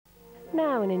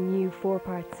Now in a new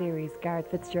four-part series, Garret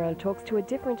FitzGerald talks to a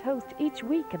different host each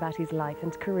week about his life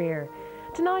and career.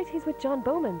 Tonight he's with John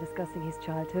Bowman discussing his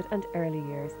childhood and early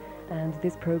years, and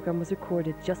this programme was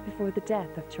recorded just before the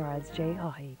death of Charles J.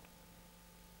 Haughey.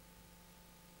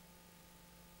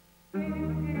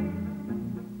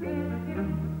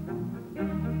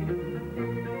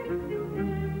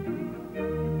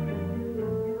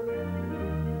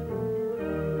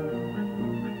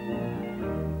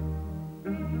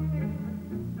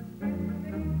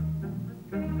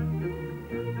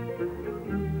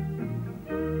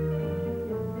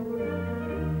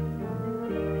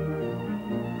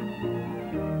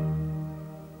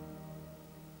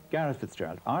 Garret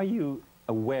FitzGerald, are you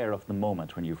aware of the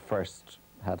moment when you first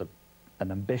had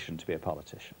an ambition to be a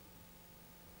politician?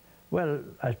 Well,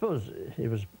 I suppose it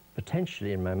was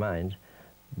potentially in my mind,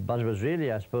 but it was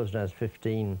really, I suppose, when I was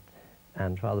 15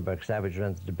 and Father Burke Savage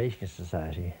ran the Debating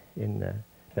Society in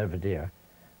Belvedere,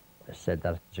 said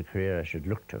that it's a career I should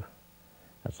look to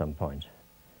at some point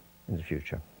in the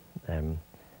future.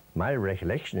 My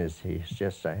recollection is he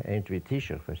just aimed to be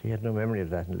Taoiseach, but he had no memory of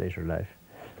that in later life.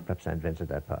 Perhaps I invented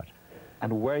that part.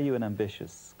 And were you an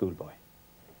ambitious schoolboy?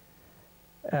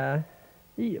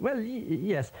 Well,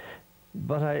 yes,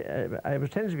 but I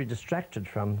was tending to be distracted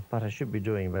from what I should be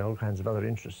doing by all kinds of other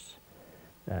interests.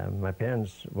 My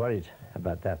parents worried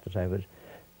about that I would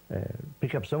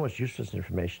pick up so much useless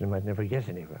information and might never get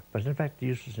anywhere. But in fact, the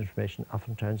useless information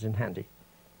often turns in handy.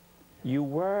 You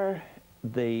were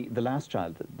the last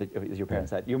child that your parents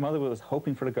had. Your mother was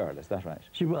hoping for a girl, is that right?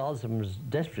 She was, and was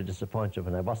desperately disappointed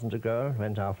when I wasn't a girl.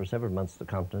 Went out for several months to the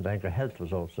continent. I think her health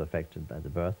was also affected by the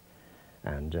birth,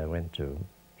 and went to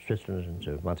Switzerland and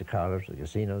to Monte Carlo, to the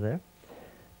casino there.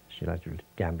 She liked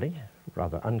gambling,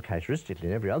 rather uncharacteristically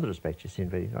in every other respect. She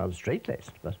seemed very rather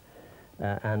straight-laced, but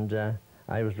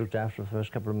I was looked after for the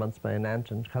first couple of months by an aunt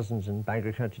and cousins in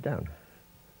Bangor, County Down.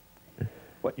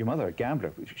 What, your mother, a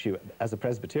gambler? She, as a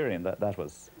Presbyterian, that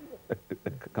was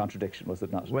a contradiction, was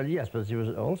it not? Well, yes, but she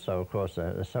was also, of course,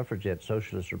 a suffragette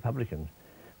socialist Republican,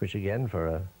 which again, for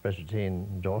a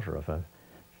Presbyterian daughter of a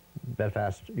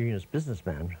Belfast unionist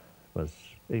businessman, was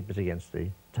a bit against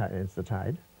the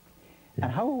tide. Yeah.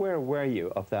 And how aware were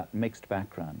you of that mixed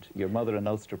background? Your mother, an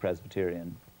Ulster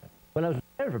Presbyterian. Well, I was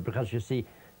aware of it because, you see,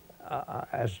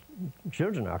 as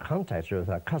children, our contacts were with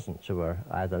our cousins who were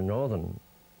either northern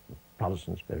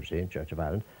Protestants, Presbyterian Church of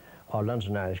Ireland, or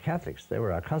London Irish Catholics. They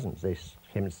were our cousins. They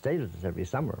came and stayed with us every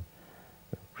summer,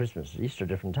 Christmas, Easter,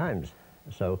 different times.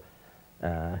 So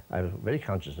I was very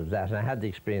conscious of that, and I had the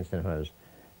experience then when I was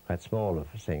quite small of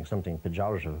saying something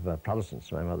pejorative about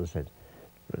Protestants. My mother said,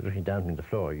 looking down from the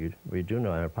floor, you do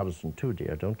know I'm a Protestant too,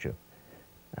 dear, don't you?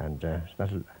 And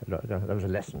that was a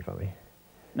lesson for me.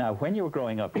 Now, when you were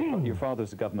growing up, your father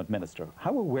was a government minister.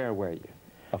 How aware were you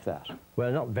of that?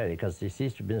 Well, not very, because he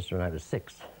ceased to be minister when I was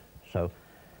 6. So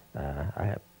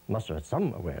I must have had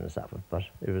some awareness of it, but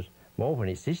it was more when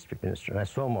he ceased to be minister, and I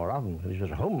saw more of him, because he was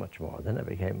at home much more. Then I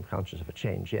became conscious of a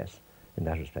change, yes, in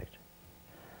that respect.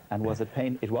 And was it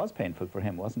it was painful for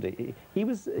him, wasn't he? He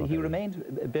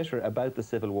remained bitter about the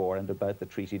Civil War and about the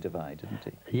treaty divide, didn't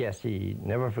he? Yes, he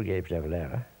never forgave De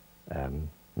Valera.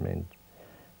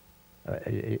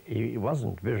 He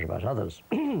wasn't bitter about others.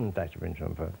 In fact, we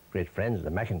were great friends. The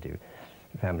McEntee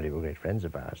family were great friends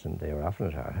of ours, and they were often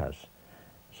at our house.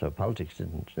 So politics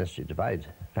didn't necessarily divide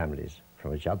families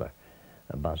from each other.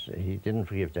 But he didn't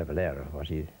forgive De Valera. What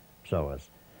he saw was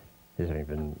his having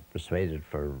been persuaded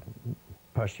for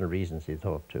personal reasons, he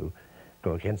thought, to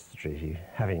go against the treaty,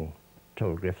 having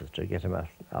told Griffith to get him out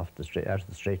of the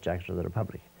straitjacket of the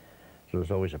Republic. So there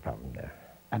was always a problem there.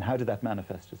 And how did that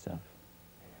manifest itself?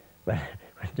 Well,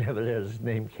 when De Valera's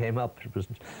name came up, it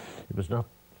was not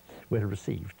well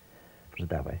received, put it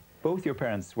that way. Both your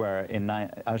parents were out in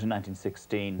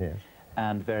 1916, yes,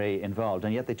 and very involved,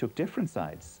 and yet they took different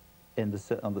sides on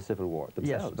the Civil War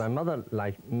themselves. Yes, my mother,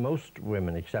 like most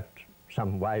women, except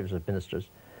some wives of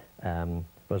ministers,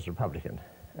 was Republican,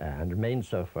 and remained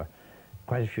so for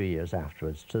quite a few years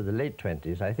afterwards, to the late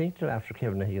 20s, I think till after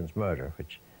Kevin Higgins' murder,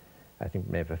 which I think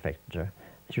may have affected her.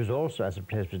 She was also, as a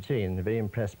Presbyterian, very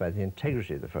impressed by the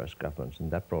integrity of the first government, and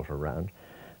that brought her around.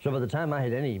 So by the time I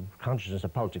had any consciousness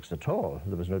of politics at all,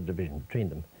 there was no division between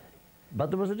them. But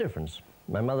there was a difference.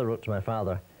 My mother wrote to my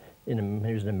father, when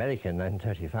he was in America in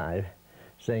 1935,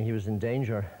 saying he was in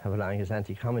danger of allowing his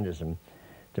anti-communism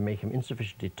to make him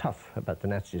insufficiently tough about the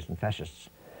Nazis and fascists.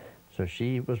 So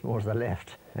she was more to the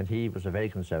left, and he was a very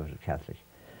conservative Catholic.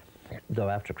 Though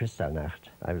after Kristallnacht,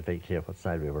 I was very clear what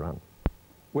side we were on.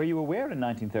 Were you aware in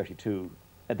 1932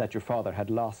 that your father had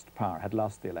lost power, had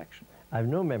lost the election? I have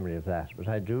no memory of that, but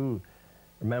I do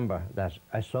remember that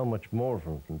I saw much more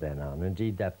from then on.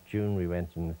 Indeed, that June we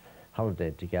went on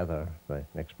holiday together, my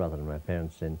next brother and my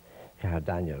parents, in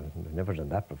Cahardania. We've never done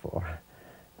that before.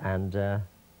 And so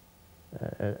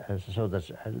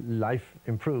that life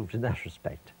improved in that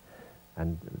respect.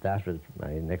 And that with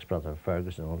my next brother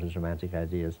Fergus and all his romantic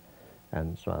ideas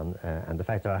and so on, and the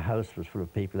fact that our house was full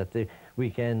of people. At the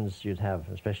weekends you'd have,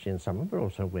 especially in summer, but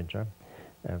also winter,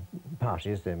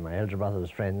 parties. Then my elder brother's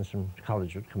friends from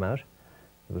college would come out.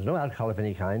 There was no alcohol of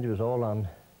any kind. It was all on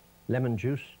lemon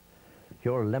juice,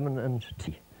 pure lemon and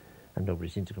tea, and nobody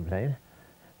seemed to complain.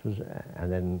 It was, and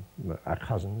then our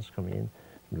cousins coming in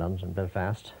from London,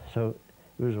 Belfast. So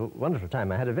it was a wonderful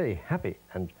time. I had a very happy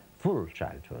and full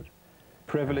childhood.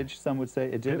 Privilege, some would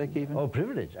say, idyllic even? Oh,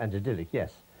 privilege and idyllic,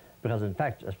 yes. Because in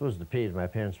fact, I suppose the period my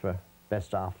parents were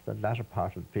best off, the latter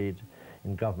part of the period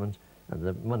in government, and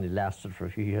the money lasted for a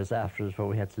few years afterwards before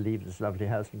we had to leave this lovely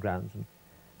house and grounds, and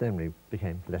then we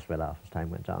became less well off as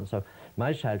time went on. So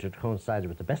my childhood coincided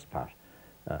with the best part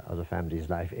of the family's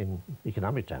life in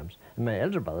economic terms. And my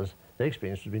elder brothers, their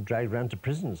experience was being dragged around to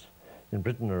prisons in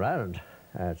Britain or Ireland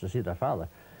to see their father.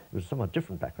 It was a somewhat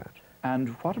different background. And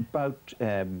what about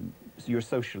your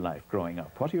social life growing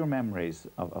up? What are your memories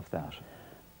of that?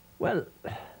 Well,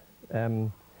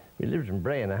 we lived in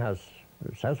Bray in a house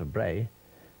south of Bray,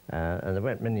 and there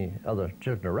weren't many other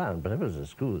children around, but there was a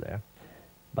school there.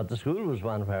 But the school was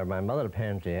one where my mother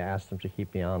apparently asked them to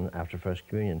keep me on after First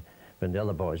Communion when the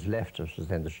other boys left, as was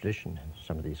then the tradition in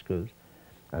some of these schools.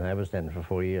 And I was then for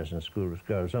 4 years in a school with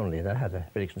girls only, and that had a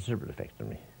very considerable effect on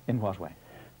me. In what way?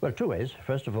 Well, two ways.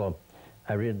 First of all,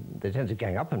 they tended to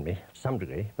gang up on me to some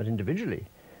degree, but individually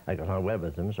I got on well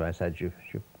with them, so I said, you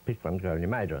pick one girl and you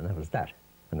married her, and that was that,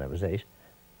 when I was 8.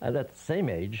 And at the same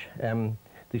age,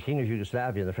 the King of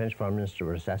Yugoslavia and the French Foreign Minister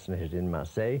were assassinated in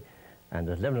Marseille, and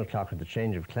at 11 o'clock at the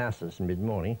change of classes in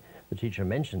mid-morning, the teacher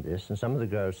mentioned this, and some of the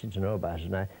girls seemed to know about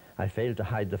it, and I failed to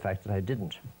hide the fact that I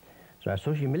didn't. So I was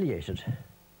so humiliated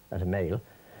as a male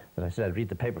that I said I'd read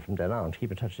the paper from then on to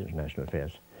keep in touch with international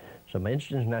affairs. So my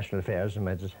interest in international affairs and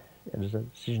my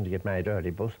decision to get married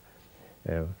early both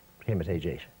came at age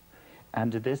 8.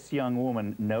 And did this young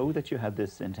woman know that you had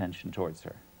this intention towards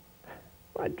her?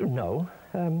 I don't know.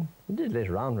 I did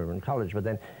later on when we were in college, but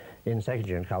then in second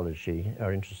year in college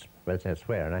her interest went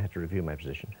elsewhere and I had to review my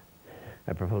position.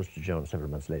 I proposed to Joan several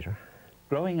months later.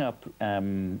 Growing up,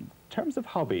 in terms of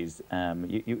hobbies,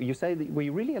 you say that were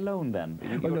you really alone then?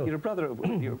 Your brother,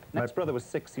 your next brother was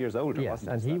 6 years older, yes, wasn't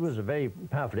he? Yes, and he was a very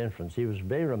powerful influence. He was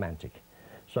very romantic.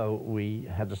 So we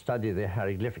had to study the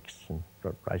hieroglyphics and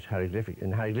write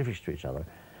hieroglyphics to each other.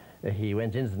 He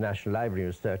went into the National Library when he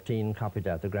was 13, copied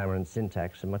out the grammar and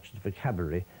syntax and much of the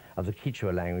vocabulary of the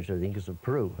Quichua language of the Incas of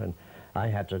Peru, and I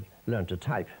had to learn to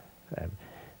type.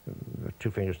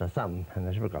 2 fingers and a thumb, and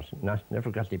I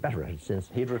never got any better at it since.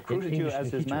 He'd recruited you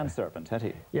as his manservant, had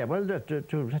he? Yeah, well,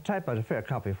 to type out a fair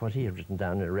copy of what he had written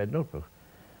down in a red notebook.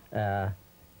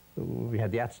 We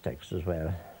had the Aztecs as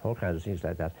well, all kinds of things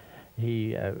like that.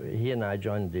 He and I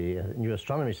joined the New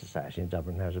Astronomy Society in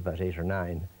Dublin when I was about 8 or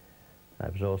 9. I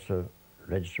was also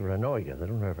registered for Anoiga. I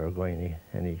don't remember going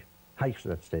any hikes at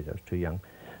that stage. I was too young.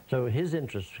 So his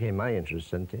interest became my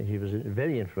interest, and he was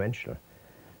very influential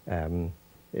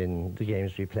in the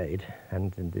games we played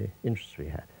and in the interests we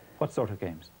had. What sort of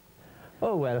games?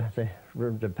 Oh, well,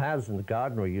 the paths in the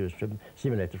garden were used to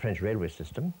simulate the French railway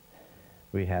system.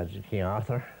 We had King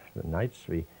Arthur, the knights,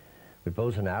 with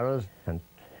bows and arrows, and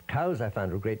cows I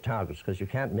found were great targets because you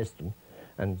can't miss them,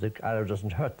 and the arrow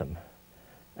doesn't hurt them,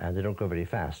 and they don't go very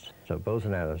fast. So bows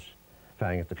and arrows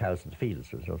firing at the cows in the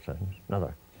fields was also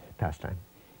another pastime.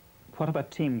 What about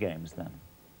team games then?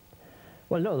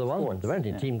 Well, no, there weren't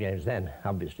any team games then,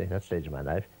 obviously, at that stage of my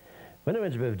life. When I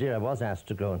went to Belvedere, I was asked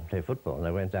to go and play football, and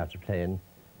I went out to play in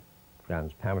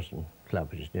Grand's Palmerston Club,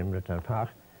 which is near Middletown Park.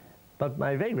 But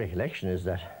my vague recollection is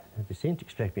that they seemed to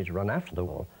expect me to run after the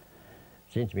ball.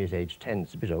 It seemed to me at age 10,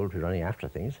 it's a bit old to be running after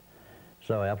things.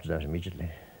 So I opted out immediately,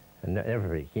 and never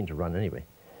very keen to run anyway.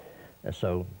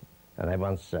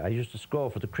 I used to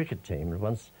score for the cricket team, and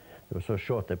once they were so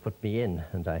short they put me in,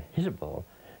 and I hit a ball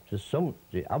to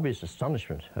the obvious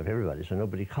astonishment of everybody, so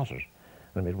nobody caught it.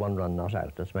 And I made one run not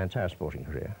out. That's my entire sporting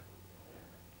career.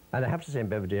 And I have to say in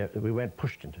Belvedere, we weren't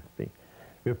pushed into we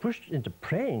were pushed into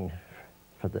praying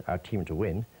for our team to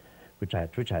win, which I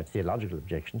had theological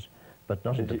objections, but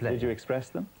not into play. Did you express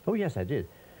them? Oh, yes, I did.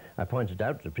 I pointed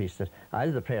out to the priest that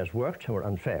either the prayers worked or were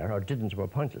unfair, or didn't or were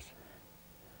pointless.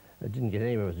 I didn't get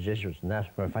anywhere with the Jesuits in that.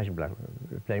 We were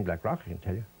playing Black Rock, I can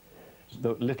tell you.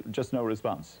 So just no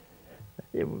response?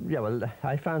 Yeah, well,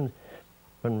 I found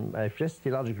when I expressed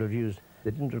theological views,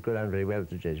 they didn't go down very well with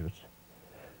the Jesuits.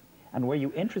 And were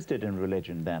you interested in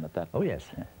religion then at that point? Oh, yes.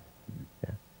 Yeah.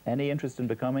 Yeah. Any interest in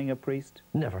becoming a priest?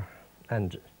 Never.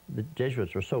 And the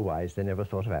Jesuits were so wise, they never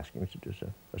thought of asking me to do so,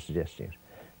 or suggesting it.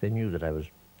 They knew that I was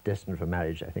destined for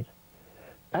marriage, I think.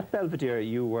 At Belvedere,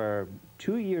 you were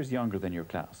 2 years younger than your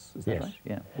class, is that Yes. right?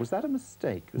 Yeah. Was that a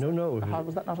mistake? No.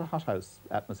 Was that not a hothouse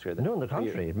atmosphere then? No, on the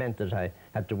contrary, it meant that I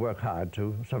had to work hard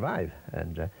to survive.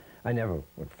 And I never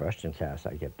went first in class.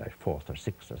 I get like 4th or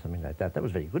 6th or something like that. That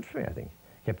was very good for me, I think.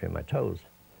 Kept me on my toes.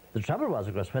 The trouble was,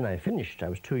 of course, when I finished, I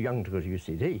was too young to go to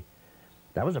UCD.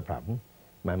 That was a problem.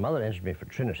 My mother entered me for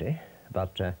Trinity,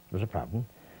 but it was a problem.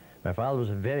 My father was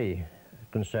a very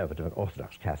conservative and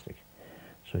Orthodox Catholic,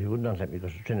 so he would not let me go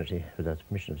to Trinity without the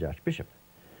permission of the Archbishop.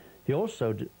 He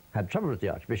also had trouble with the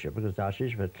Archbishop because the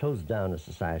Archbishop had closed down a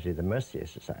society, the Mercier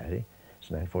Society,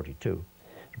 since 1942,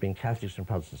 to bring Catholics and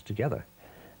Protestants together.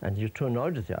 And he was too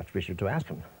annoyed with the Archbishop to ask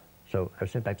him. So I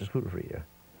was sent back to school for a year,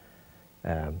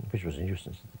 which was a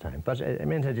nuisance at the time. But it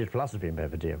meant I did philosophy in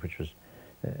Belvedere, which was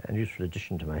a useful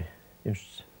addition to my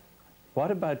interests. What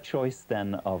about choice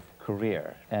then of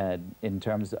career in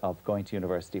terms of going to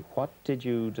university? What did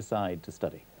you decide to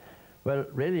study? Well,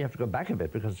 really you have to go back a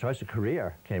bit because the choice of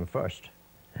career came first.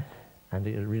 And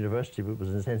the university was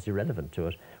in a sense irrelevant to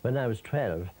it. When I was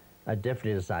 12, I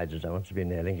definitely decided I wanted to be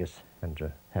an Aer Lingus and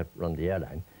to help run the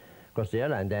airline. Of course, the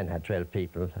airline then had 12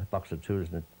 people, a box of tools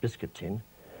and a biscuit tin,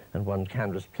 and one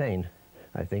canvas plane,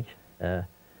 I think.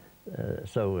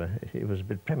 So it was a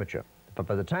bit premature. But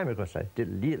by the time, of course, I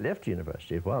left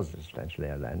university, it was a substantial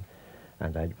airline,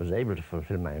 and I was able to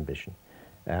fulfill my ambition.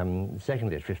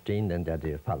 Secondly, at 15, then the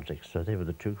idea of politics. So they were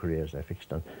the 2 careers I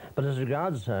fixed on. But as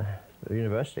regards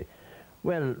university,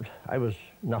 well, I was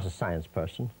not a science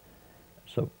person,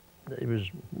 so it was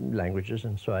languages,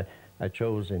 and so I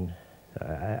chose in,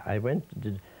 I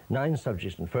did 9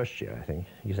 subjects in first year, I think,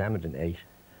 examined in 8,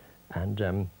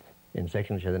 and in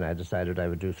second year then I decided I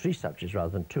would do 3 subjects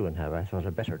rather than 2 and have, I thought,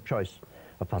 a better choice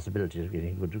of possibilities of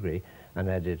getting a good degree,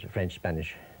 and I did French,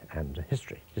 Spanish, and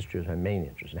history. History was my main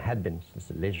interest, and had been since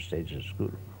the later stages of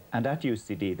school. And at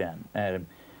UCD then,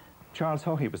 Charles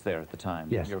Haughey was there at the time,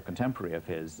 yes. Your contemporary of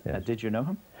his. Yes. Did you know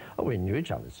him? Oh, we knew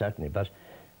each other, certainly, but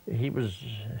he was,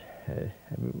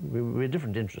 we had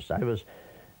different interests. I was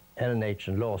LNH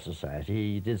and Law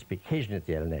Society. He did speak occasionally at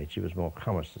the LNH. He was more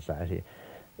Commerce Society,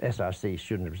 SRC,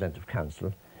 Student Representative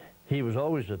Council. He was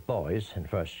always with boys in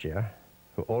first year,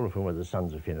 all of whom were the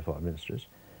sons of uniformed ministers.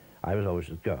 I was always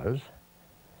with girls.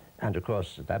 And of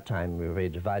course, at that time, we were very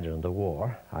divided on the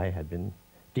war. I had been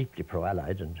deeply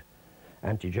pro-Allied and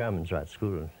anti-German throughout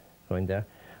school and going there,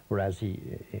 whereas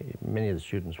many of the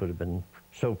students would have been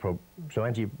so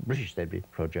anti-British they'd be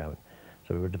pro-German.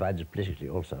 So we were divided politically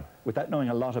also. Without knowing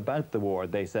a lot about the war,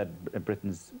 they said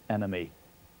Britain's enemy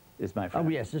is my friend. Oh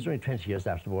yes, this was only 20 years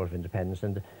after the War of Independence,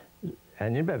 and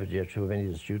in Belvedere too, many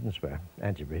of the students were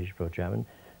anti-British, pro-German.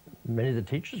 Many of the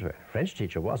teachers were. French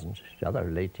teacher wasn't. The other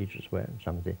late teachers were, and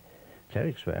some of the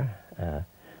clerics were.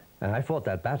 And I fought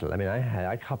that battle. I mean,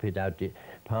 I copied out the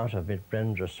part of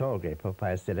Brenda Sorge, Pope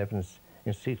Pius XI's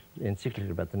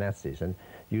encyclical about the Nazis, and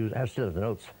I still have the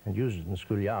notes, and used it in the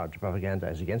schoolyard to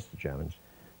propagandize against the Germans.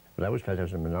 But I always felt I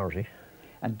was a minority.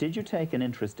 And did you take an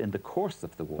interest in the course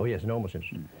of the war? Oh yes, enormous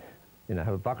interest. You know, I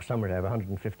have a box somewhere, I have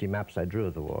 150 maps I drew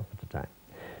of the war at the time.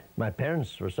 My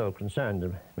parents were so concerned,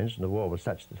 the mention of the war was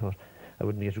such, they thought I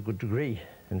wouldn't get a good degree.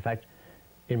 In fact,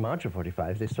 in March of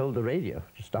 '45, they sold the radio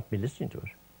to stop me listening to it.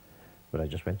 But I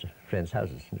just went to friends'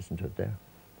 houses and listened to it there.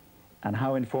 And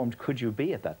how informed could you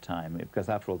be at that time? Because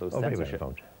after all, those very censorship. well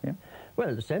informed. Yeah?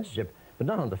 Well, the censorship, but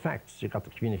not on the facts. You got the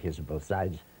communiques of both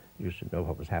sides. You should know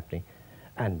what was happening.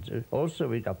 And also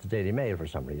we got the Daily Mail for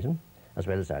some reason, as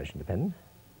well as Irish Independent,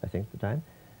 I think at the time.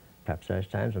 Perhaps Irish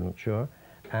Times, I'm not sure.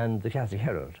 And the Catholic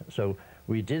Herald. So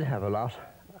we did have a lot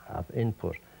of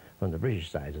input from the British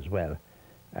side as well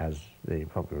as they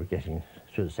probably were getting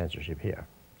through the censorship here.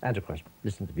 And of course,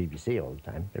 listen to the BBC all the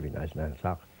time, every night at 9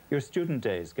 o'clock. Your student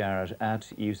days, Garret, at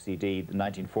UCD, the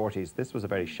 1940s, this was a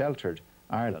very sheltered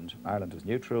Ireland. Ireland was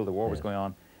neutral, the war was going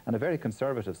on, and a very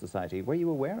conservative society. Were you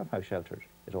aware of how sheltered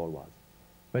it all was?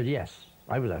 Well, yes,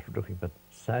 I was outward-looking, but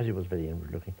society was very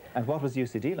inward-looking. And what was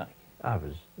UCD like? I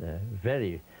was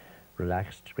very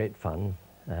relaxed, great fun,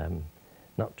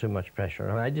 not too much pressure.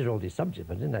 I mean, I did all these subjects,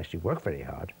 but I didn't actually work very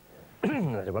hard. I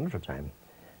had a wonderful time.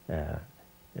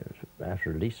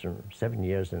 After at least 7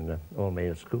 years in an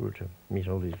all-male school to meet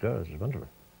all these girls, it was wonderful.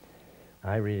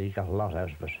 I really got a lot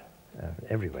out of it,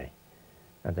 every way.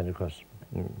 And then, of course,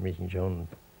 meeting Joan,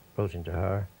 proposing to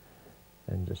her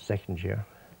in the second year,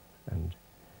 and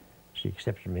she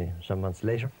accepted me some months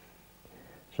later.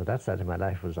 So that side of my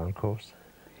life was on course.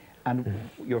 And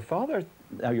your father,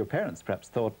 your parents perhaps,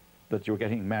 thought that you were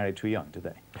getting married too young, did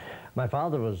they? My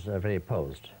father was very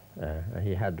opposed.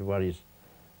 He had worries.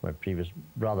 My previous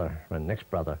brother, my next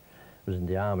brother, was in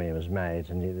the army and was married,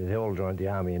 and they all joined the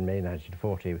army in May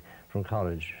 1940 from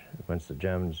college once the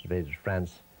Germans invaded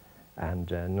France,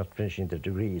 and not finishing their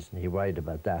degrees, and he worried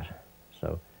about that.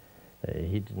 So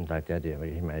he didn't like the idea of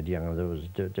getting married young, and there was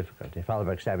difficulty. Father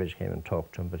Burke Savage came and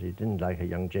talked to him, but he didn't like a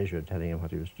young Jesuit telling him what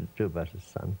he was to do about his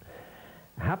son.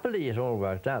 Happily, it all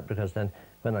worked out, because then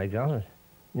when I got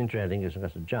into Aer Lingus and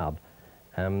got a job,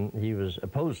 he was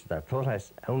opposed to that, thought I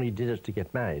only did it to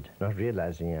get married, not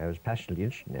realizing I was passionately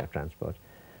interested in air transport.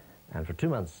 And for 2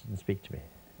 months, he didn't speak to me.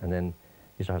 And then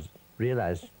he sort of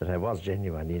realized that I was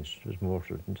genuinely interested, was more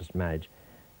than just marriage,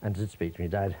 and did speak to me. He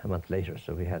died a month later,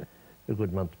 so we had a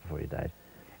good month before he died.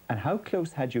 And how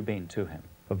close had you been to him?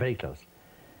 Well, very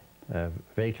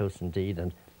close indeed,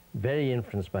 and very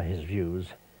influenced by his views,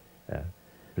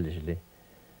 politically,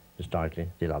 historically,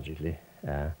 theologically,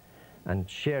 and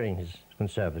sharing his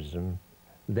conservatism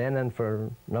then and for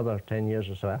another 10 years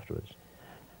or so afterwards.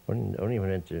 Only when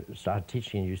I went to start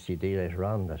teaching in UCD later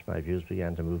on that my views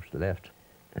began to move to the left.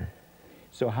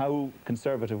 So how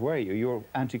conservative were you? You were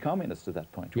anti-communist at that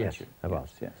point, weren't Yes, you? I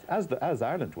was. Yes, as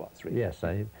Ireland was, really. Yes,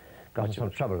 I got in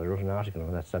some trouble. I wrote an article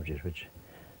on that subject which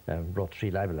brought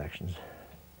 3 libel actions.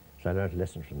 So I learned a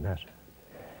lesson from that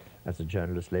as a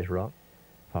journalist later on,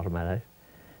 part of my life.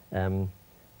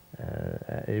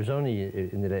 It was only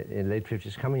in the late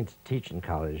 50s coming to teach in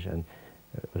college, and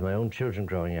with my own children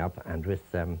growing up and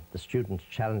with the students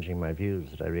challenging my views,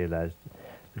 that I realized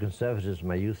the conservatism of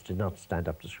my youth did not stand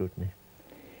up to scrutiny.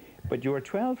 But you were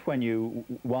 12 when you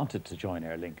wanted to join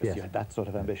Aer Lingus. Yes. You had that sort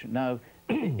of ambition. Now,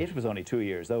 it was only 2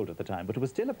 years old at the time, but it was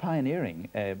still a pioneering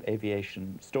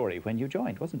aviation story when you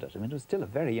joined, wasn't it? I mean, it was still a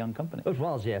very young company. It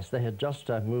was, yes. They had just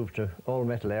moved to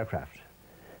all-metal aircraft.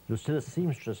 There was still a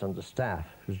seamstress on the staff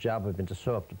whose job had been to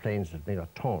sew up the planes that they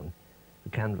got torn,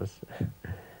 the canvas.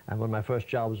 And one of my first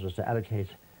jobs was to allocate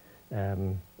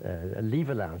leave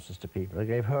allowances to people. I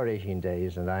gave her 18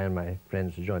 days, and I and my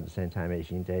friends who joined at the same time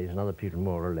 18 days, and other people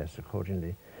more or less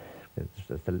accordingly. It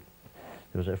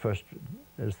was the first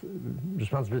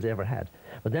responsibility I ever had.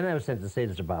 But then I was sent to the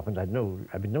sales department. I'd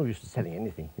been no use in selling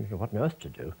anything. You know, what on earth to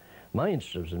do? My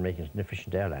interest was in making it an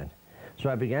efficient airline. So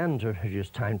I began to produce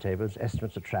timetables,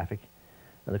 estimates of traffic,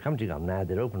 and the company got mad.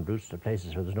 They'd opened routes to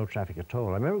places where there's no traffic at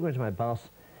all. I remember going to my boss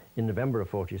in November of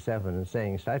 '47 and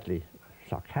saying slightly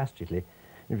sarcastically,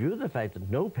 in view of the fact that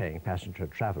no paying passenger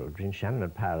had travelled between Shannon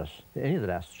and Paris in any of the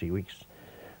last 3 weeks,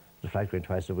 the flight going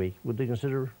twice a week, would they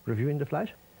consider reviewing the flight?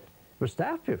 There were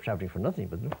staff travelling for nothing,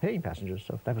 but no paying passengers,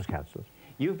 so that was cancelled.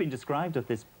 You've been described at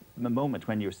this moment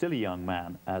when you're still a young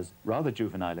man as rather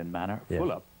juvenile in manner,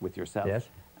 full up with yourself, yes,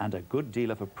 and a good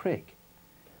deal of a prig.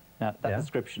 Now, that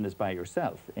description is by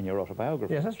yourself in your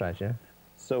autobiography. Yes, that's right, yeah.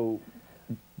 So...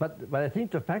 But I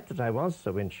think the fact that I was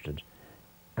so interested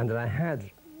and that I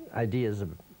had ideas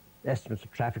of estimates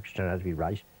of traffic which turned out to be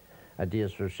right,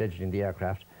 ideas for scheduling the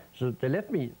aircraft, so they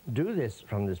let me do this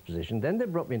from this position. Then they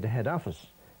brought me into head office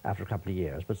after a couple of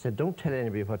years, but said, don't tell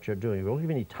anybody what you're doing. We won't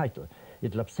give any title.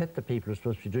 It'll upset the people who are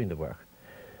supposed to be doing the work.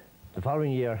 The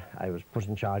following year, I was put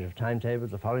in charge of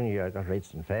timetables. The following year, I got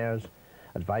rates and fares,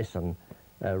 advice on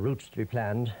routes to be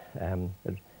planned.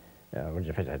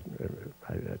 In fact,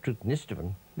 I took NIST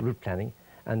of route planning,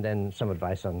 and then some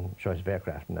advice on choice of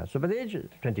aircraft and that. So by the age of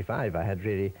 25, I had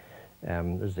really,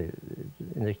 was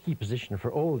in a key position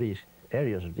for all these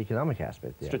areas of the economic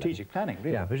aspect. Strategic planning,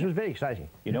 really. Yeah, which was very exciting.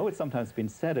 You know, it's sometimes been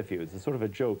said of you, it's a sort of a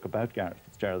joke about Garret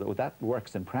FitzGerald, oh, that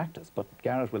works in practice, but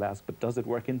Garret will ask, but does it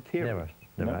work in theory?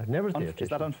 Never. Never Is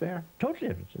that unfair?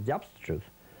 Totally. It's the opposite truth.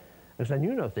 Because I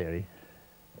knew no theory.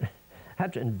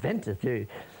 Had to invent a theory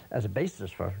as a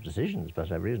basis for decisions,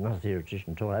 but I was not a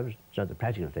theoretician at all. I was just the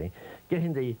practical thing.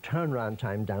 Getting the turnaround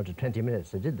time down to 20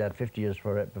 minutes. I did that 50 years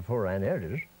before Ryanair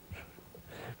did it,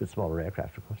 with smaller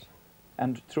aircraft, of course.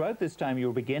 And throughout this time, you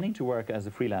were beginning to work as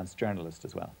a freelance journalist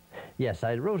as well. Yes,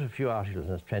 I wrote a few articles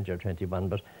when I was 20 or 21,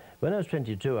 but when I was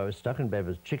 22, I was stuck in bed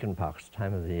with chicken pox,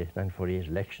 time of the 1948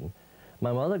 election.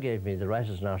 My mother gave me the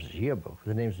Writers and Artists Yearbook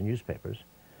with the names of newspapers.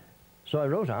 So I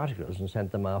wrote articles and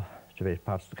sent them off to various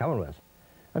parts of the Commonwealth.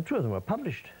 And 2 of them were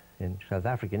published in South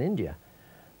Africa and India.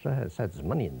 So I had some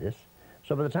money in this.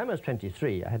 So by the time I was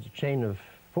 23, I had a chain of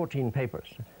 14 papers.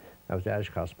 I was the Irish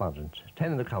correspondent,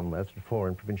 10 in the Commonwealth and 4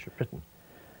 in provincial Britain.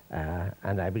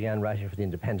 And I began writing for The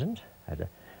Independent. I had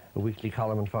a weekly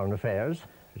column on foreign affairs,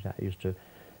 which I used to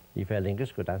leave Aer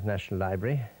Lingus, go down to the National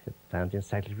Library, found the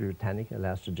Encyclopedia Britannica,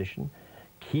 last edition,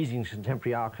 Keating's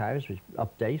Contemporary Archives, which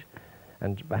update,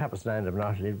 and by happens now I've an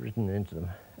article written into them.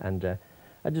 And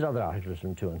I did other articles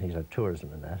from too, and things like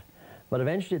tourism and that. But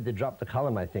eventually they dropped the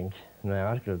column, I think, in my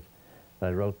article that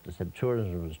I wrote that said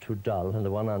tourism was too dull, and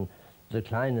the one on the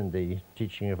decline in the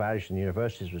teaching of Irish in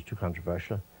universities was too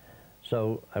controversial.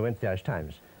 So I went to the Irish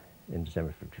Times in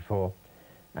December '54,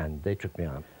 and they took me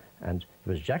on. And it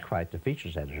was Jack White, the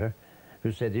features editor,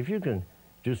 who said, if you can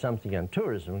do something on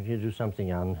tourism, you can do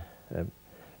something on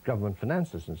government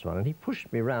finances and so on. And he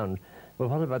pushed me around. Well,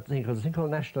 what about the thing called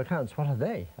national accounts? What are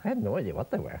they? I had no idea what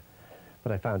they were,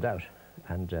 but I found out.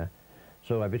 And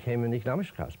so I became an economics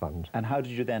correspondent. And how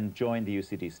did you then join the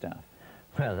UCD staff?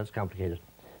 Well, that's complicated.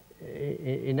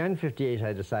 In 1958,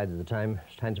 I decided at the time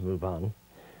it's time to move on.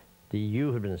 The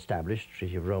EU had been established,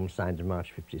 Treaty of Rome signed in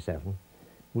March '57.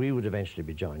 We would eventually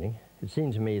be joining. It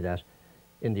seemed to me that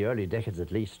in the early decades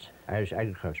at least, Irish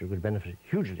agriculture could benefit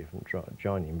hugely from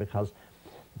joining, because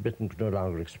Britain could no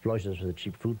longer exploit us with a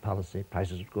cheap food policy,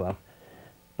 prices would go up,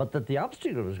 but that the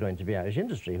obstacle was going to be Irish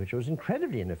industry, which was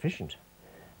incredibly inefficient.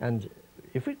 And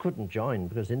if we couldn't join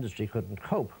because industry couldn't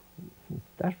cope,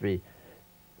 that would be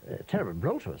a terrible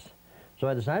blow to us. So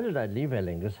I decided I'd leave Aer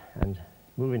Lingus and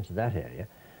move into that area.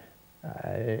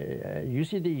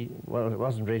 UCD, well, it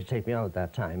wasn't ready to take me on at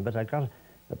that time, but I got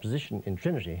a position in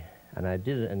Trinity, and I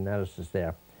did an analysis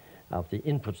there of the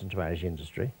inputs into Irish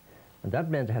industry, and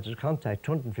that meant I had to contact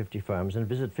 250 firms and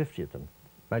visit 50 of them.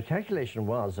 My calculation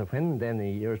was that when then, a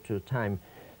year or two's time,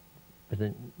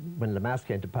 when Lemass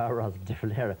came to power rather than De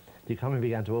Valera, the economy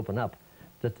began to open up,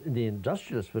 that the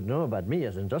industrialists would know about me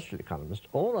as an industrial economist.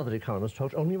 All other economists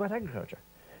talked only about agriculture.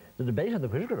 The debate on the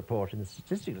critical report in the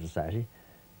Statistical Society,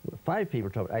 5 people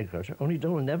talked about agriculture, only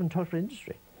Donald Nevin talked about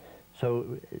industry.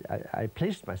 So I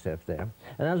placed myself there,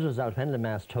 and as a result, when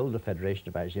Lemass told the Federation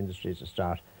of Irish Industries to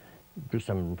start, do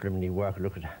some preliminary work,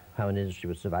 look at how an industry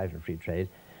would survive in free trade,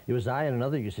 it was I and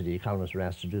another UCD economist were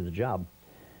asked to do the job.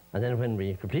 And then when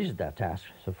we completed that task,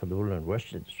 so for the wool and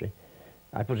worsted industry,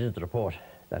 I put into the report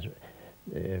that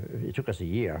it took us a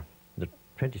year, the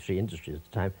 23 industries at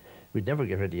the time, we'd never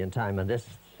get ready in time unless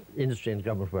industry and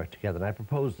government worked together. And I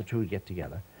proposed the two would get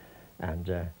together, and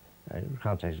I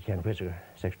contacted Ken Whittaker,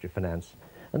 Secretary of Finance,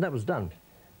 and that was done.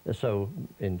 So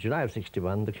in July of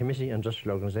 '61, the Committee on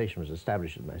Industrial Organisation was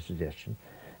established at my suggestion,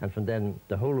 and from then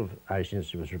the whole of Irish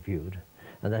industry was reviewed,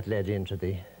 and that led into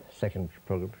the second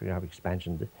programme of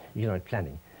expansion, the economic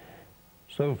planning.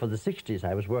 So for the '60s,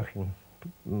 I was working,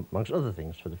 amongst other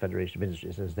things, for the Federation of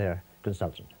Industries as their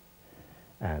consultant,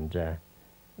 and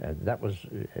that was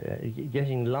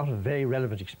getting a lot of very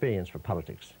relevant experience for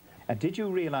politics. And did you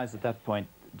realise at that point,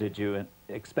 did you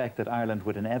expect that Ireland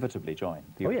would inevitably join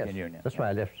the European Union? That's why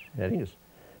I left. I think it's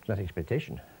not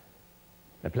expectation.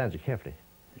 I planned it carefully.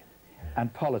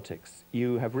 And politics.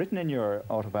 You have written in your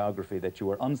autobiography that you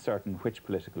were uncertain which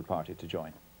political party to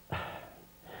join.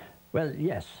 Well,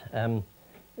 yes.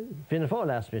 Fianna Fáil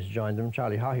asked me to join them.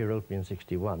 Charlie Haughey wrote me in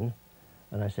 '61,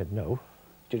 and I said no.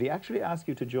 Did he actually ask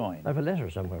you to join? I have a letter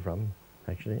somewhere from him,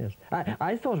 actually, yes.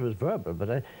 I thought it was verbal,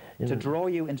 but to draw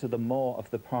you into the maw of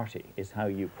the party is how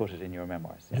you put it in your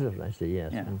memoirs. I see,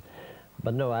 yes. Yeah.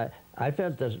 But no, I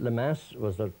felt that Lemass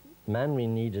was the man we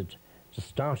needed to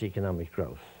start economic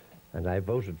growth. And I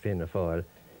voted Fianna Fáil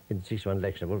in the '61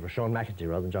 election. I voted for Sean McEntee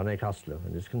rather than John A. Costello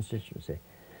in his constituency,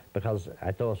 because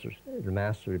I thought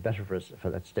Lemass would be better for us for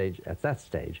that stage, at that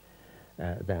stage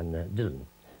than Dillon.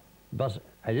 But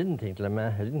I didn't think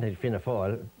Fianna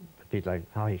Fáil, people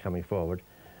like Haughey coming forward,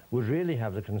 would really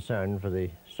have the concern for the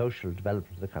social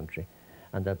development of the country,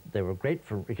 and that they were great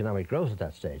for economic growth at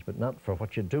that stage, but not for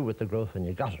what you do with the growth when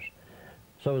you got it.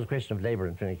 So it was a question of Labour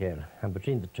and Fine Gael, and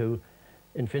between the two,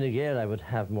 in Fine Gael I would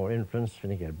have more influence,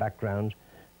 Fine Gael background,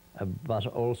 but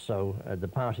also the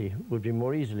party would be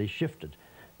more easily shifted.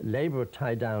 Labour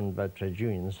tied down by trade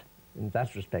unions, in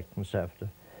that respect conservative,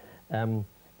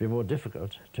 be more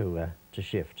difficult to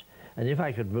shift. And if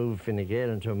I could move Fine Gael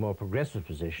into a more progressive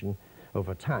position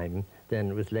over time,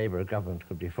 then with Labour a government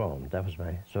could be formed. That was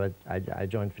so I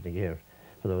joined Fine Gael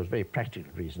for those very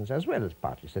practical reasons, as well as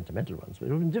partly sentimental ones. But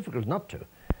it would have been difficult not to.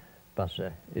 But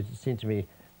it seemed to me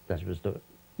that it was the...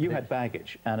 You had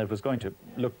baggage, and it was going to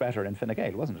look better in Fine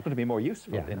Gael, wasn't it? It was going to be more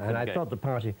useful in Fine Gael. And I thought the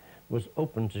party was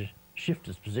open to shift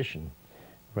its position,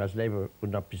 whereas Labour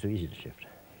would not be so easy to shift.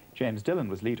 James Dillon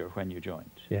was leader when you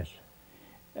joined. Yes.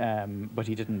 But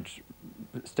he didn't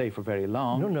stay for very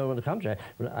long. No, on the contrary.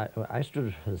 I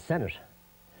stood for the Senate.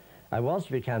 I was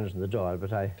to be candidate in the Dáil,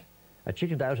 but I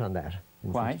chickened out on that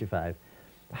in '65.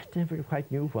 I never quite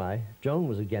knew why. Joan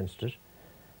was against it,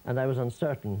 and I was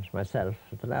uncertain myself.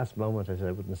 At the last moment, I said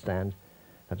I wouldn't stand.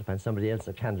 I had to find somebody else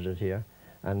a candidate here.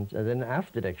 And then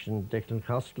after the election, Declan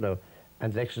Costello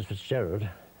and Garret FitzGerald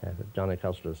Johnny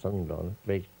Costello's son-in-law, a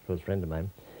very close friend of mine,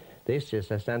 they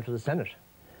suggested I stand for the Senate.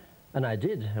 And I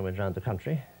did. I went around the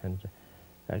country and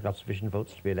I got sufficient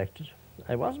votes to be elected.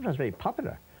 I wasn't perhaps very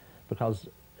popular because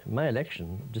my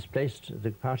election displaced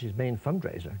the party's main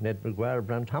fundraiser, Ned Maguire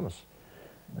Brown Thomas.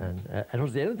 And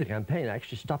towards the end of the campaign, I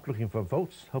actually stopped looking for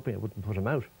votes, hoping I wouldn't put him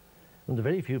out. And the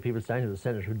very few people standing in the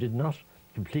Senate who did not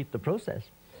complete the process.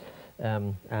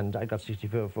 And I got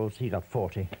 64 votes, he got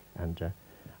 40, and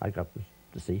I got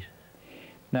the seat.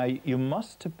 Now, you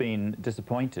must have been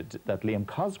disappointed that Liam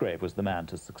Cosgrave was the man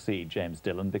to succeed James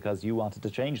Dillon because you wanted to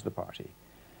change the party.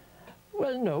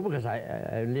 Well, no, because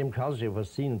Liam Cosgrave was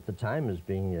seen at the time as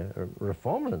being a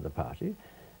reformer in the party.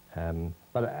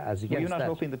 But as against Were you not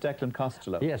hoping that Declan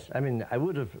Costello? Yes, I mean, I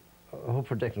would have hoped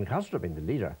for Declan Costello being the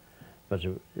leader, but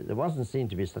there wasn't seen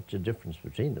to be such a difference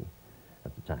between them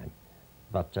at the time.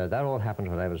 But that all happened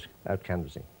when I was out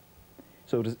canvassing.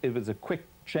 So it was a quick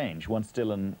change once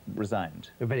Dillon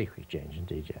resigned? A very quick change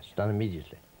indeed, yes, done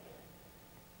immediately.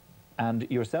 And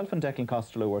yourself and Declan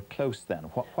Costello were close then.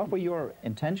 What were your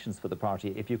intentions for the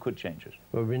party if you could change it?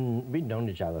 Well, we'd known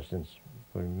each other since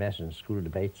we met in school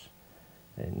debates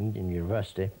in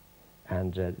university,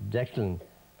 and Declan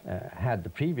had the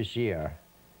previous year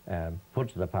put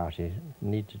to the party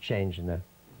need to change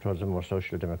towards a more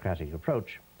social democratic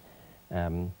approach.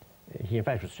 He in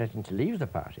fact was threatening to leave the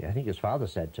party. I think his father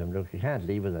said to him, look, you can't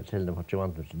leave without telling them what you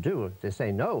want them to do. If they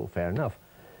say no, fair enough.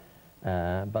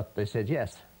 But they said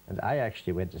yes. And I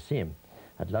actually went to see him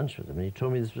at lunch with him, and he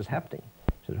told me this was happening.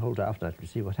 He said, hold off now to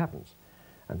see what happens.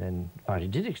 And then the party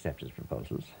did accept his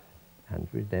proposals, and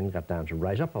we then got down to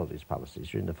write up all these policies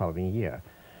during the following year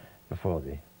before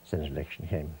the Senate election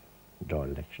came, the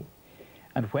Dáil election.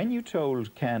 And when you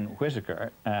told Ken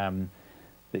Whitaker,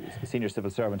 the senior civil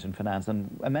servant in finance,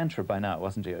 and a mentor by now,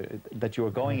 wasn't he, that you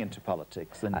were going into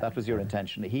politics, and that was your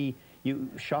intention, you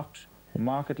shocked,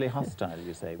 markedly hostile,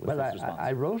 you say, was his response?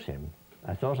 I wrote him.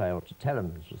 I thought I ought to tell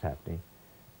him this was happening,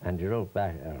 and he wrote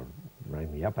back,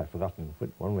 rang me up, I'd forgotten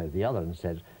one way or the other, and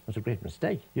said, that's a great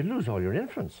mistake. You'd lose all your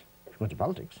influence if you went to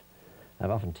politics. I've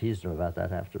often teased him about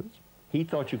that afterwards. He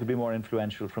thought you could be more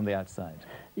influential from the outside?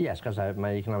 Yes, because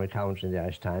my economic commentary in the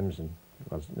Irish Times and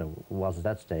was at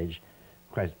that stage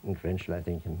quite influential, I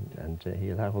think, and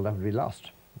he thought, well, that would be lost.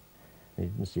 He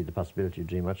didn't see the possibility of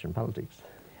doing much in politics.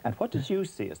 And what did you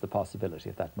see as the possibility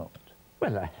at that moment?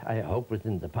 Well, I hope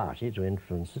within the party to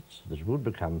influence it so that it would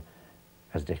become,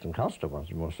 as Declan Costello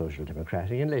was, more social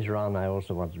democratic, and later on I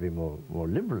also wanted to be more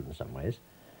liberal in some ways,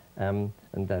 and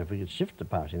that if we could shift the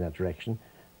party in that direction,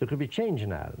 there could be change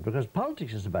in Ireland, because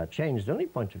politics is about change. The only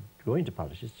point of going to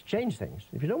politics is to change things.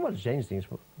 If you don't want to change things,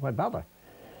 why bother?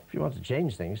 If you want to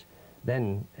change things,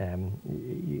 then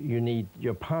you need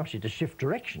your party to shift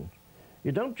direction.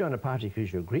 You don't join a party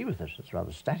because you agree with it. It's a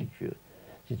rather static view.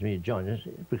 It seems to me you join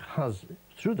it because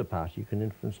through the party you can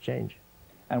influence change.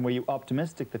 And were you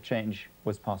optimistic that change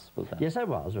was possible then? Yes, I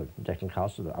was. Well, Declan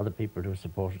Costello, there were other people who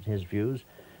supported his views,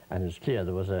 and it was clear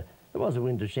there was a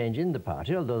wind of change in the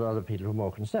party, although the other people were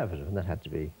more conservative, and that had to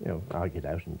be, argued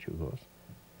out in due course.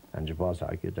 And it was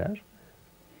argued out.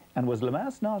 And was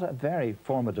Lemass not a very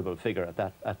formidable figure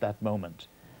at that moment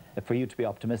for you to be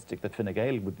optimistic that Fine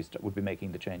Gael would be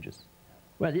making the changes?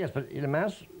 Well, yes, but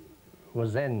Lemass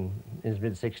was then in his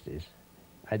mid-60s.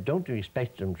 I don't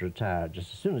expect him to retire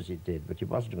just as soon as he did, but he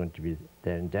wasn't going to be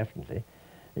there indefinitely.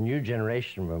 A new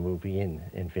generation were moving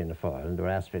in Fianna Fáil, and there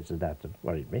were aspects of that that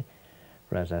worried me.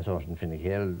 Whereas I thought in Fine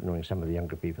Gael, knowing some of the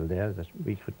younger people there, that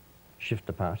we could shift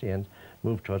the party and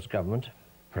move towards government,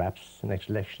 perhaps the next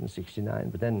election, 69.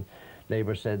 But then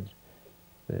Labour said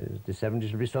the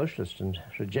 70s will be socialist and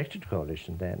rejected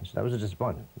coalition then. So that was a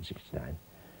disappointment in 69.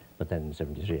 But then in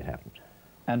 73 it happened.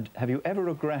 And have you ever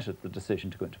regretted the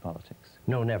decision to go into politics?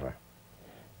 No, never.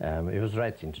 It was the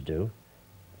right thing to do.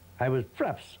 I was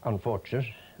perhaps unfortunate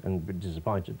and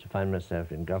disappointed to find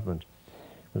myself in government.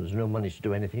 There was no money to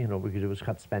do anything, and all we could do was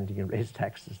cut spending and raise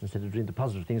taxes instead of doing the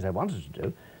positive things I wanted to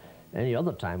do. Any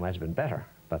other time might have been better.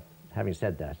 But having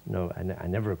said that, no, I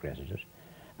never regretted it.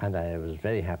 And I was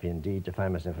very happy indeed to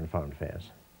find myself in Foreign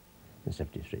Affairs in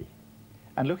 73.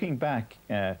 And looking back,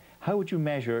 how would you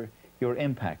measure your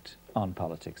impact on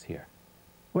politics here?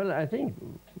 Well, I think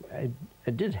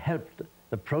it did help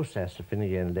the process of Fine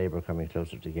Gael and Labour coming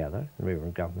closer together. And we were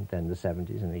in government then in the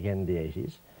 70s and again in the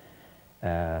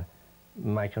 80s.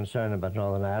 My concern about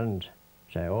Northern Ireland,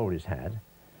 which I always had,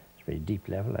 it's a very deep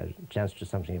level. I had a chance to do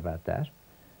something about that.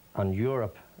 On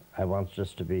Europe, I wanted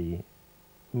us to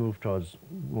move towards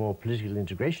more political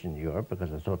integration in Europe,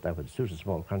 because I thought that would suit a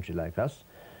small country like us.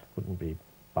 Wouldn't be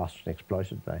bossed and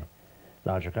exploited by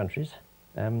larger countries.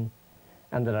 And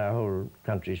that our whole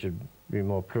country should be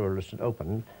more pluralist and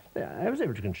open. I was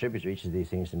able to contribute to each of these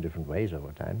things in different ways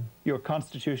over time. Your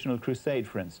constitutional crusade,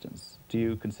 for instance, do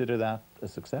you consider that a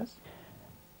success?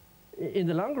 In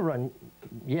the longer run,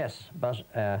 yes, but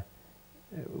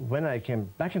when I came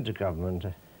back into government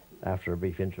after a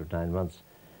brief interim of 9 months,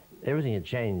 everything had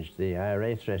changed. The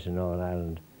IRA threat in Northern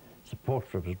Ireland, support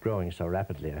for it was growing so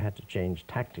rapidly. I had to change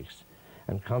tactics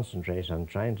and concentrate on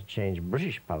trying to change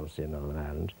British policy in Northern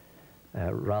Ireland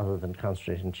rather than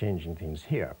concentrate on changing things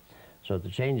here. So the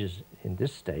changes in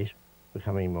this state,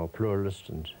 becoming more pluralist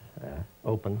and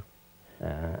open,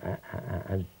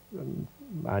 and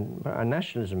our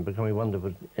nationalism becoming one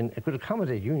that could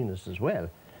accommodate unionists as well,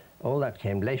 all that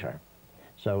came later.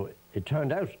 So it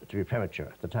turned out to be premature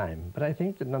at the time, but I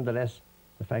think that nonetheless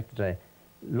the fact that I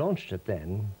launched it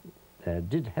then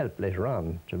did help later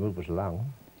on to move it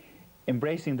along.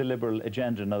 Embracing the liberal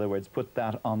agenda, in other words, put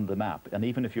that on the map, and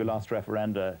even if you lost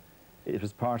referenda, it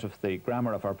was part of the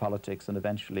grammar of our politics and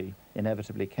eventually,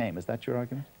 inevitably came. Is that your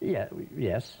argument? Yeah,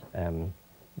 yes.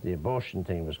 The abortion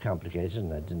thing was complicated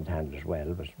and I didn't handle it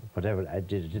well, but whatever I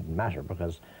did, it didn't matter,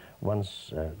 because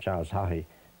once Charles Haughey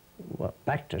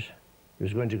backed it, he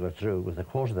was going to go through with a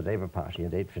quarter of the Labour Party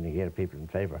and 8 Fine Gael people in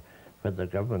favour. Whether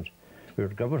the government, we were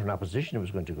government in opposition, it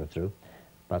was going to go through,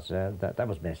 but that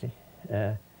was messy.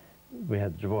 We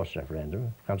had the divorce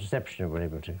referendum. Contraception we were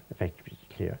able to effectively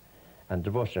clear. And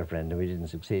divorce referendum we didn't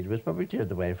succeed with, but we cleared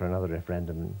the way for another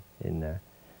referendum in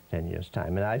 10 years'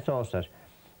 time. And I thought that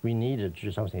we needed to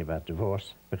do something about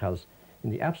divorce, because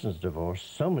in the absence of divorce,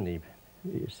 so many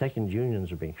second unions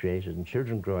were being created and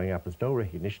children growing up with no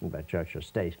recognition by church or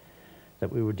state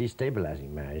that we were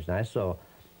destabilizing marriage. And I saw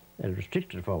a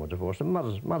restricted form of divorce, a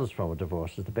modest form of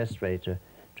divorce, as the best way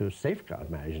to safeguard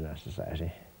marriage in our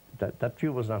society. That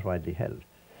view was not widely held.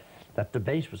 That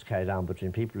debate was carried on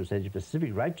between people who said you have a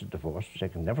civic right to divorce, which I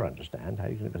can never understand, how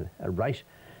you can have a right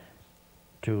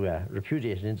to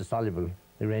repudiate an indissoluble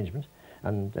arrangement,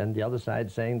 and the other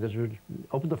side saying that it would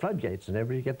open the floodgates and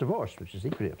everybody get divorced, which is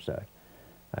equally absurd.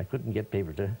 I couldn't get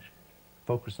people to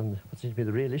focus on what seems to be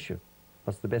the real issue.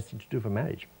 What's the best thing to do for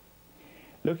marriage?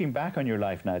 Looking back on your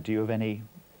life now, do you have any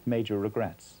major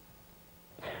regrets?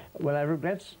 Well, I have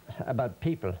regrets about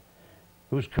people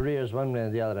whose careers, one way or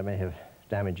the other, I may have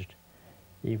damaged,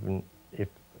 even if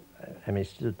I may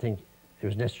still think it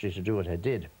was necessary to do what I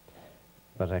did,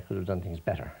 but I could have done things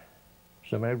better.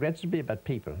 So my regrets would be about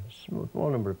people, a small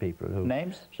number of people who...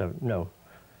 Names? So, no.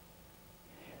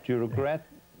 Do you regret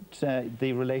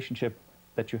the relationship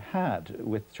that you had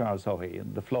with Charles Haughey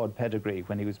and the flawed pedigree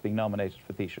when he was being nominated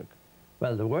for Taoiseach?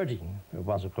 Well, the wording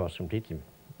was, of course, completely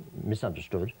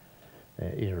misunderstood.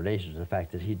 It related to the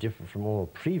fact that he differed from all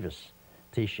previous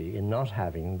Taoiseach in not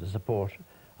having the support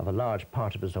of a large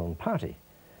part of his own party.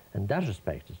 In that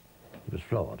respect, it was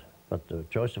flawed. But the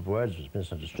choice of words was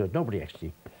misunderstood. Nobody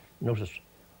actually noticed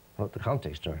what the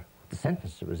context or the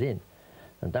sentence it was in.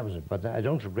 And that was it. But I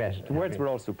don't regret it. The words were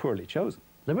also poorly chosen.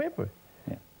 They were poor.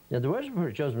 Yeah. Yeah, the words were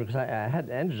poorly chosen because I had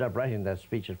ended up writing that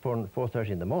speech at 4:30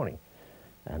 in the morning.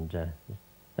 And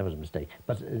that was a mistake.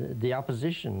 But the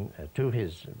opposition to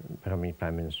his becoming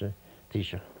Prime Minister,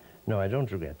 Taoiseach, no, I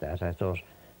don't regret that. I thought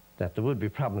that there would be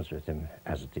problems with him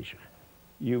as a Taoiseach.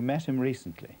 You met him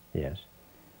recently? Yes.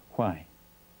 Why?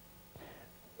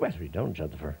 Well, we've known each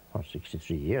other for,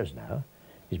 63 years now.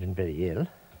 He's been very ill,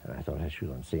 and I thought I should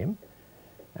go and see him.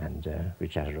 And we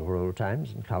chatted over old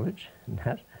times in college and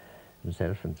that.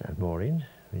 Himself and Maureen,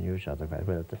 we knew each other very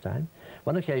well at the time.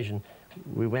 One occasion,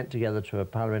 we went together to a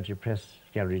parliamentary press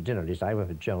gallery dinner. At least I went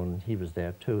with Joan, he was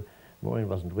there too. Maureen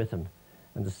wasn't with him.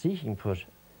 And the seating put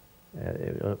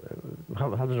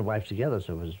husband and wife together,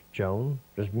 so it was Joan,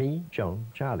 it was me, Joan,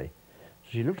 Charlie. So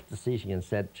she looked at the seating and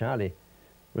said, Charlie,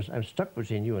 I'm stuck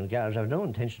between you and Garret. I have no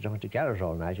intention of going to Garret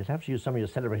all night. You'll have to use some of your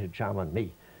celebrated charm on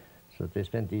me. So they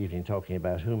spent the evening talking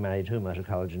about who married whom out of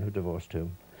college and who divorced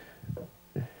whom.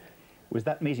 Was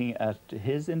that meeting at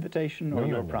his invitation or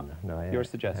no, your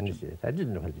suggestion? I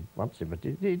didn't know whether he wanted to, but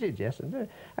he did, yes. And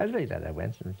I was very glad I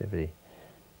went. It was a very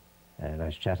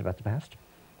nice chat about the past.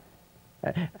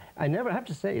 I never have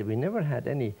to say, we never had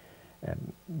any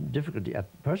difficulty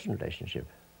at personal relationship.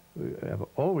 I've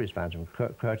always found him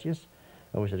courteous.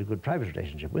 I always had a good private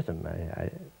relationship with him. I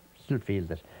still feel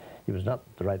that he was not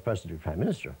the right person to be Prime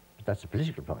Minister, but that's a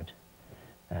political point.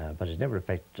 But it never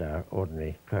affected our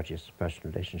ordinary, courteous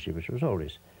personal relationship, which was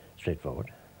always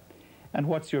straightforward. And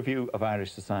what's your view of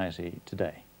Irish society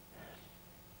today?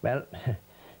 Well,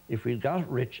 if we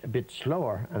got rich a bit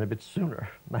slower and a bit sooner,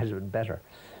 might have been better,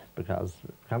 because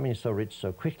becoming so rich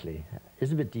so quickly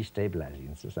is a bit destabilizing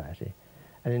in society.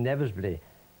 And inevitably,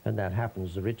 when that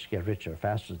happens, the rich get richer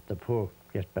faster, the poor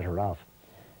get better off.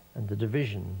 and the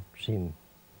division between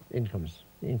incomes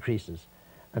increases,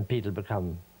 and people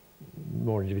become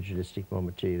more individualistic, more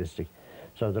materialistic.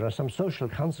 So there are some social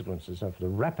consequences of the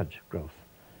rapid growth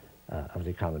of the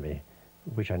economy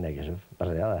which are negative, but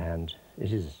on the other hand,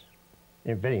 it is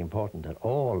very important that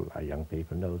all our young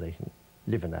people know they can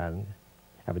live in Ireland,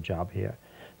 have a job here.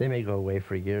 They may go away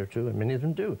for a year or two, and many of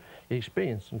them do, get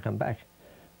experience and come back.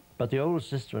 But the old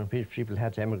system in which people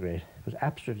had to emigrate was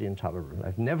absolutely intolerable.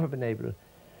 I've never been able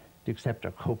to accept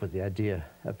or cope with the idea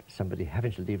of somebody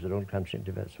having to leave their own country and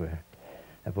live elsewhere.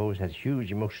 I've always had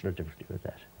huge emotional difficulty with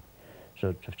that.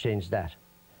 So to have changed that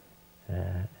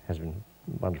has been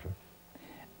wonderful.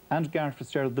 And Garret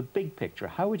FitzGerald, the big picture,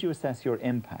 how would you assess your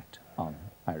impact on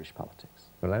Irish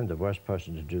politics? Well, I'm the worst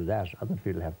person to do that. Other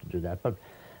people have to do that. But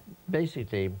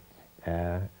basically,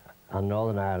 on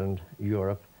Northern Ireland,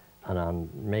 Europe, and on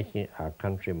making our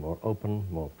country more open,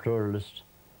 more pluralist,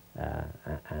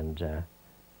 and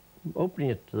opening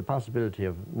it to the possibility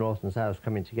of North and South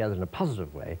coming together in a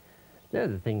positive way, they're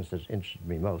the things that interested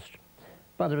me most.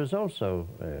 But I was also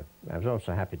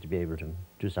happy to be able to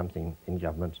do something in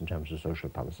government in terms of social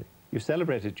policy. You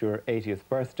celebrated your 80th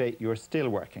birthday. You're still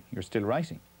working. You're still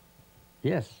writing.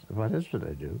 Yes. What else would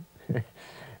I do?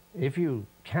 If you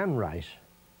can write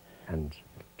and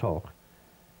talk,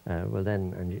 well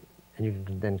then, and you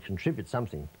can then contribute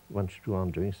something once you go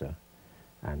on doing so.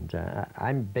 And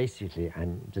I'm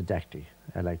didactic.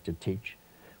 I like to teach,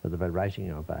 whether by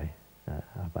writing or by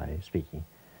speaking.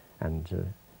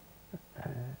 And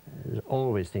there's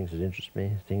always things that interest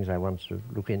me, things I want to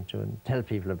look into and tell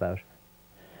people about.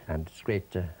 And it's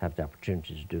great to have the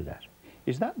opportunity to do that.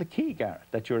 Is that the key, Garret,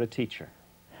 that you're a teacher?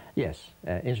 Yes.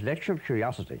 Intellectual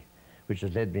curiosity, which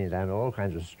has led me down all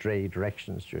kinds of stray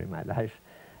directions during my life,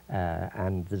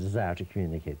 and the desire to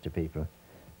communicate to people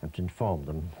and to inform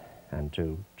them and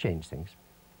to change things.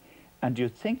 And do you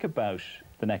think about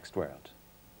the next world?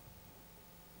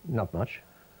 Not much.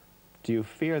 Do you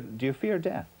fear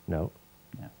death? No.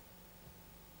 No.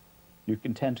 You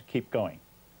intend to keep going?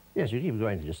 Yes, you keep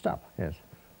going till you stop, yes.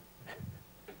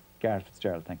 Garret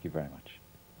FitzGerald, thank you very much.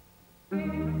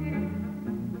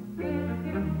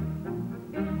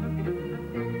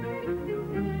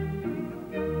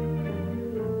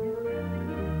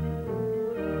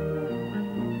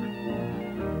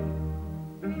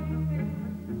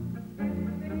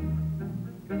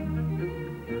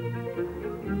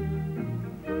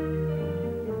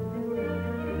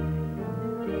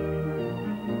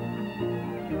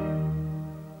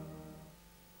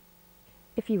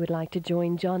 If you would like to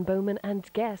join John Bowman and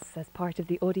guests as part of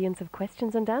the audience of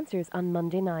questions and answers on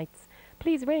Monday nights,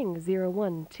 please ring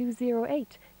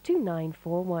 01208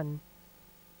 2941.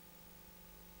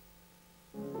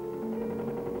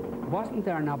 Wasn't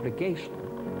there an obligation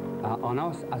on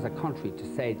us as a country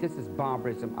to say this is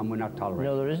barbarism and we're not tolerating?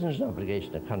 No, there isn't an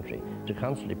obligation of a country to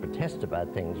constantly protest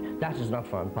about things. That is not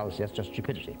foreign policy, that's just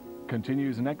stupidity.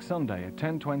 Continues next Sunday at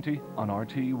 10:20 on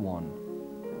RTE1.